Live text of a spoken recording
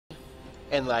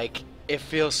and like it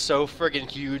feels so friggin'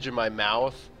 huge in my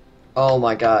mouth. Oh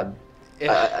my god.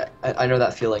 I know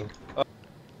that feeling.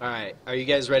 Alright, are you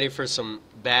guys ready for some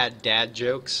bad dad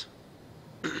jokes?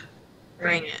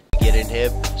 Bring it. Get in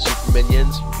hip, super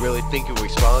minions, really thinking we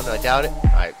spawn? I doubt it.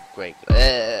 Alright, great.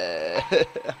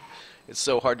 It's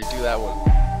so hard to do that one.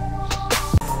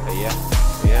 But yeah.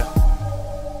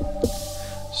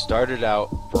 Started out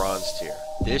bronze tier.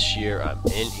 This year I'm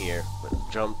in here, but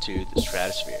jump to the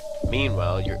stratosphere.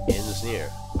 Meanwhile, you're in this near.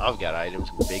 I've got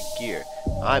items with big gear.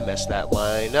 I messed that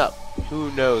line up. Who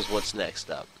knows what's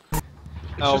next up?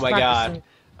 Oh my god.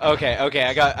 Okay,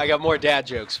 I got more dad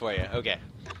jokes for you. Okay.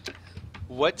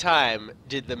 What time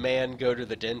did the man go to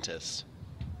the dentist?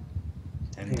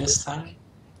 Dentist time?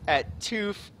 At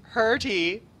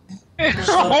 2:30.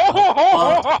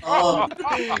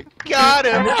 Got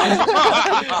him.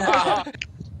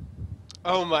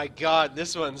 Oh my god,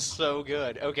 this one's so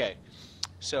good. Okay.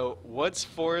 So, what's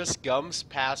Forrest Gump's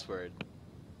password?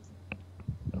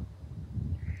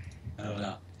 I don't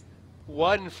know.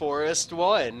 1 Forrest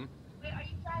 1. Wait, are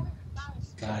you driving?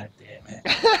 God damn it.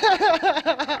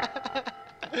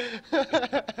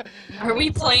 Are we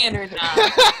playing or not?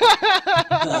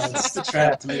 No, it's the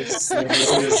trap to make us stupid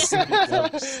jokes.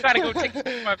 Gotta go take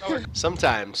 $5.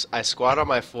 Sometimes I squat on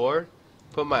my floor,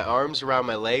 put my arms around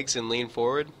my legs and lean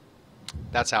forward.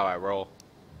 That's how I roll.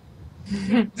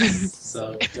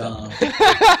 So dumb.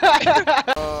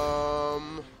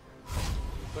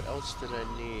 What else did I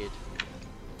need?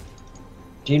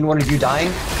 Do you need one of you dying?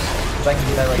 Because I can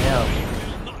do that right now.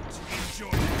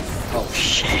 Oh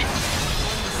shit.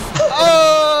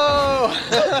 Oh!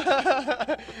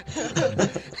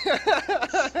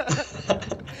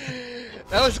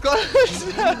 That was close.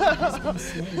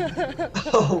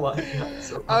 Oh my god.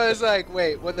 So I was like,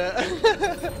 wait, what the?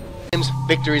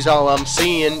 Victory's all I'm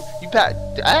seeing. You pat.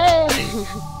 Ah!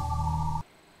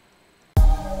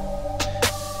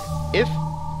 If.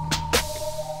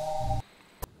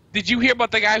 Did you hear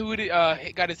about the guy who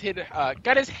got his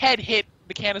head hit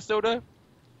the can of soda?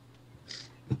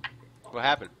 What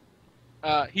happened?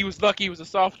 He was lucky it was a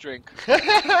soft drink. I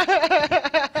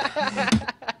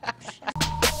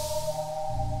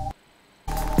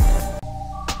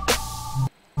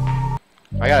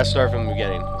gotta start from the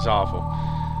beginning. It's awful.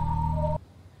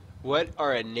 What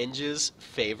are a ninja's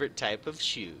favorite type of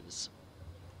shoes?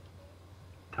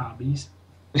 Hobbies.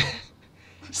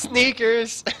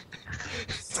 Sneakers.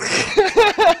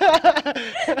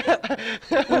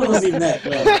 What was even that?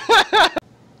 Well,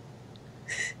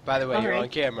 By the way, you're Alright. on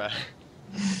camera.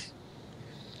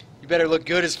 You better look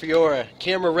good as Fiora.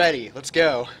 Camera ready. Let's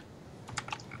go.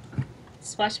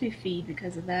 Just watch me feed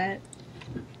because of that.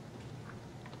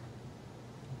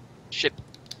 Shit.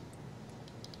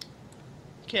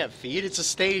 You can't feed. It's a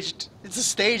staged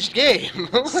game.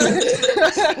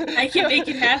 I can make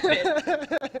it happen.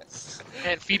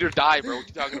 Man, feed or die, bro. What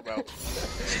you talking about?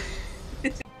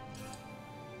 And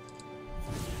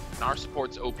our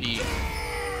support's OP.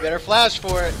 Better flash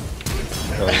for it.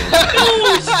 Oh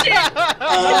shit!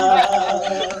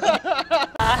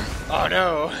 Oh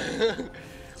no.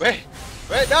 Wait,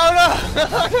 no.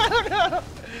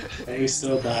 are you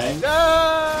still dying?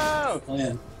 No!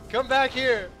 Man. Come back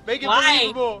here. Make it Why?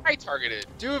 believable. I targeted.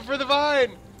 Do it for the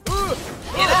vine.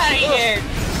 Get out of here!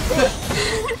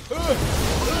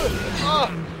 Oh,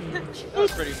 that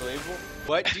was pretty believable.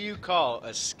 What do you call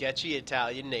a sketchy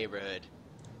Italian neighborhood?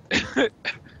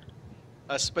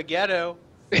 A spaghetto.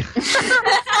 It's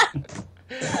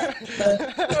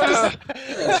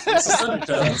a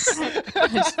Undertones.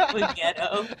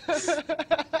 Spaghetto.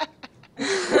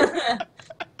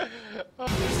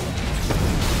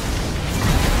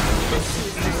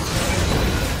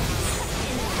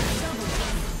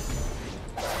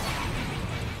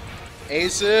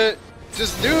 Ace it.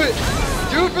 Just do it.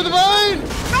 Do it for the vine.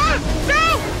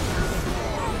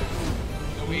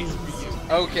 No ace for you.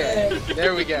 Okay,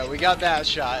 there we go. We got that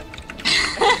shot.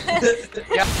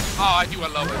 Yeah. Oh, I do. I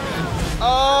love it, man.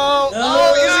 Oh,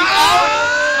 No. is he out?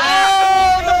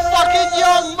 Oh, the fucking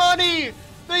young money.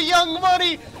 The young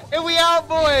money. And we out,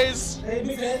 boys. Hey,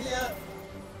 big head, yeah.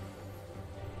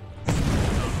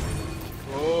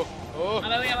 Oh.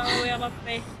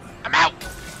 I'm out.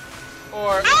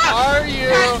 Or are you?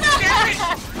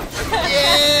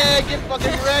 Yeah, get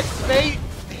fucking wrecked, mate.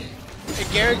 And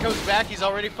Garen comes back, he's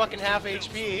already fucking half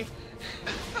HP.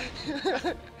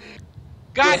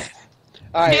 God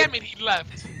Alright, damn it, he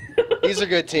left. these are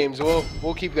good teams.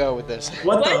 We'll keep going with this.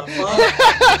 What the fuck?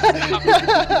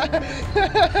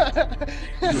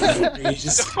 You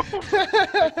just...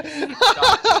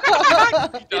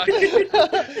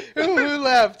 Who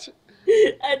left?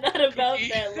 I'm not about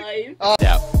that life. Oh,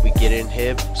 yeah, we Get in,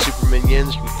 Hib. Super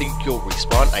minions, you think you'll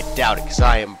respawn? I doubt it, because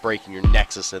I am breaking your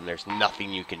nexus and there's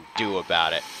nothing you can do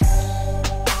about it.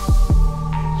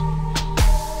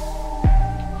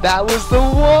 That was the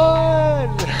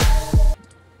one!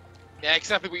 Yeah,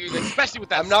 exactly what you, especially with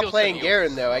that. I'm not skill playing set.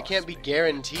 Garen though. I can't be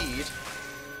guaranteed.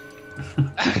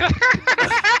 I'm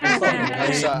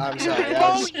sorry.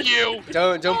 Oh, you!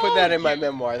 Don't put that in my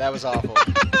memoir. That was awful.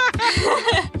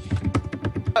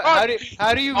 How do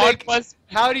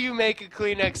you make a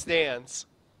Kleenex dance?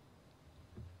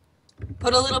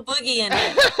 Put a little boogie in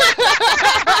it.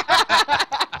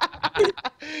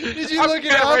 Did you look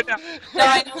it up? Right now. No,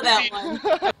 I know that one.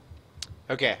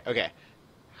 Okay.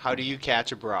 How do you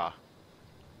catch a bra?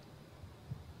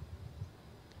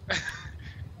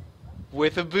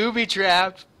 With a booby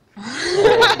trap.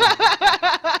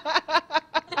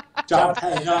 Drop,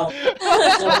 hey, no.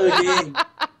 Let's not play the game.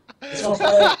 Let's not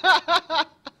play.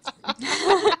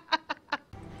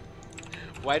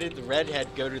 Why did the redhead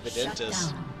go to the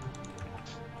dentist?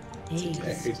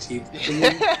 Your teeth.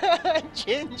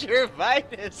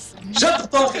 Gingivitis.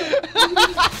 Shut the fuck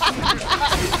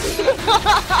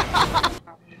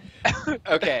up!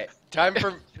 Okay, time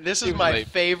for this is my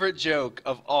favorite joke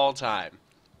of all time.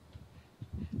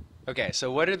 Okay,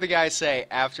 so what did the guy say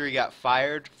after he got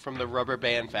fired from the rubber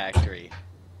band factory?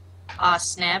 Aw,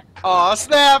 snap. Aw,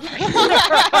 snap!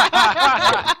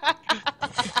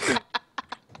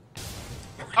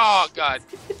 Oh god.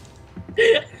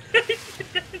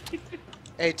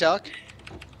 Hey, Tuck,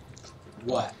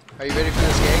 What? are you ready for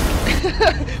this game?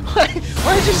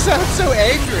 Why'd you sound so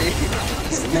angry?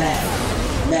 He's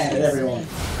mad. Mad at everyone.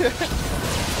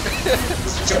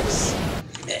 It's jokes.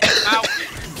 Ow.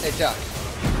 Hey, Tuck.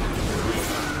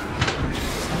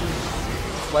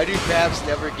 Why do crabs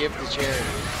never give to charity?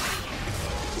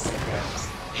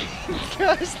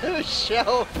 Because they're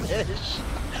shellfish.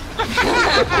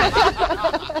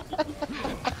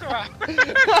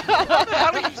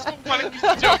 How do you so funny with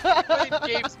the joke?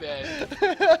 Playing games, man.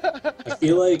 I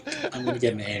feel like I'm gonna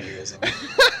get an aneurysm.